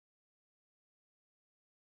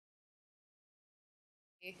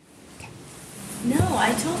No,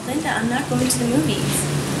 I told Linda I'm not going to the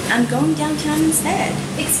movies. I'm going downtown instead.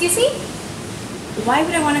 Excuse me? Why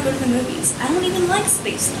would I want to go to the movies? I don't even like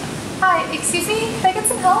space stuff. Hi, excuse me? Can I get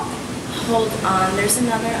some help? Hold on, there's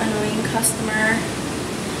another annoying customer.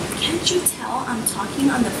 Can't you tell I'm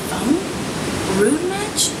talking on the phone? Rude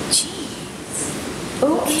match? Jeez.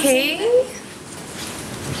 Okay.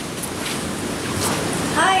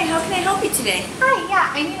 Hi, how can I help you today? Hi,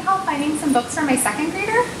 yeah, I need help finding some books for my second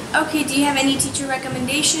grader. Okay, do you have any teacher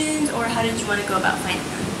recommendations, or how did you want to go about finding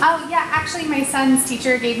them? Oh, yeah, actually my son's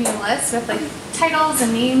teacher gave me a list with like titles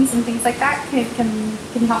and names and things like that. Can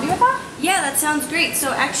you help me with that? Yeah, that sounds great.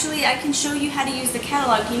 So actually, I can show you how to use the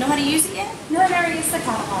catalog. Do you know how to use it yet? No, I've never used the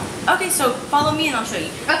catalog. Okay, so follow me and I'll show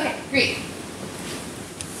you. Okay, great.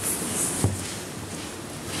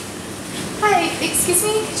 Hi, excuse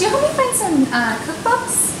me, could you help me find some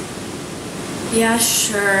cookbooks? Yeah,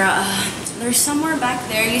 sure. They're somewhere back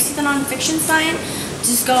there. You see the nonfiction sign?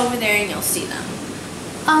 Just go over there and you'll see them.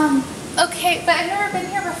 Okay, but I've never been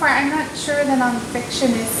here before. I'm not sure the nonfiction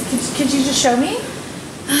is. Could you just show me?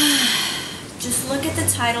 Just look at the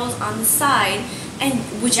titles on the side, and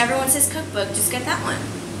whichever one says cookbook, just get that one.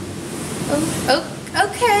 Oh,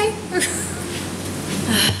 okay.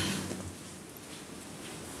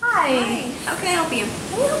 Hi. How can I help you?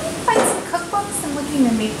 Can you help me find some cookbooks? I'm looking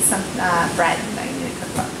to make some bread, and I need a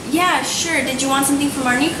cookbook. Yeah, sure. Did you want something from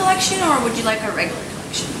our new collection, or would you like our regular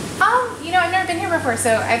collection? I've never been here before,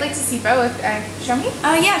 so I'd like to see both. Show me?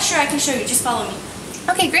 Yeah, sure. I can show you. Just follow me.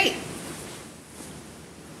 Okay, great.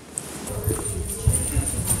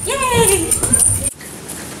 Yay!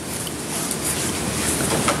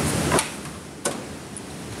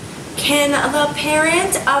 Can the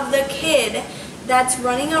parent of the kid that's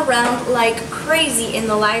running around like crazy in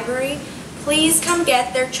the library please come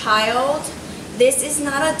get their child? This is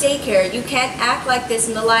not a daycare. You can't act like this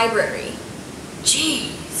in the library.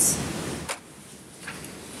 Jeez.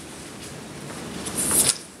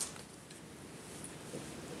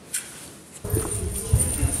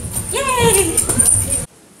 Yay!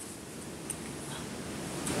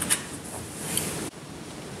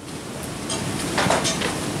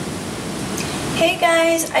 Hey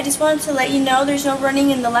guys, I just wanted to let you know there's no running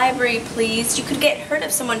in the library, please. You could get hurt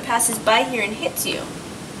if someone passes by here and hits you.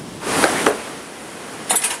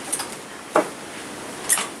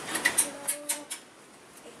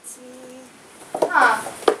 It's me. Huh.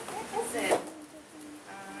 What is it?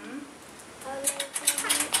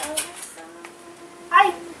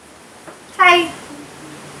 Hi. Hi.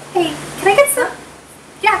 Hey, can I get some?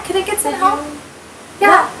 Yeah, can I get some help?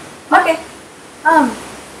 Yeah. Okay.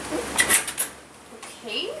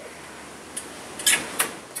 Okay.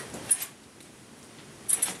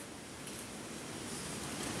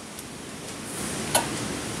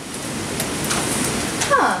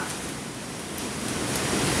 Huh.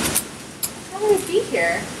 How would it be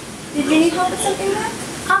here? Did you need help with something, Mac?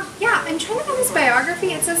 Yeah, I'm trying to find this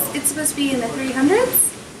biography. It says it's supposed to be in the 300s.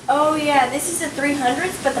 Oh yeah, this is the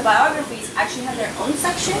 300s, but the biographies actually have their own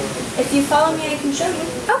section. If you follow me, I can show you.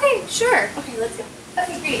 Okay, sure. Okay, let's go.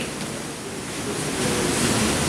 Okay, great.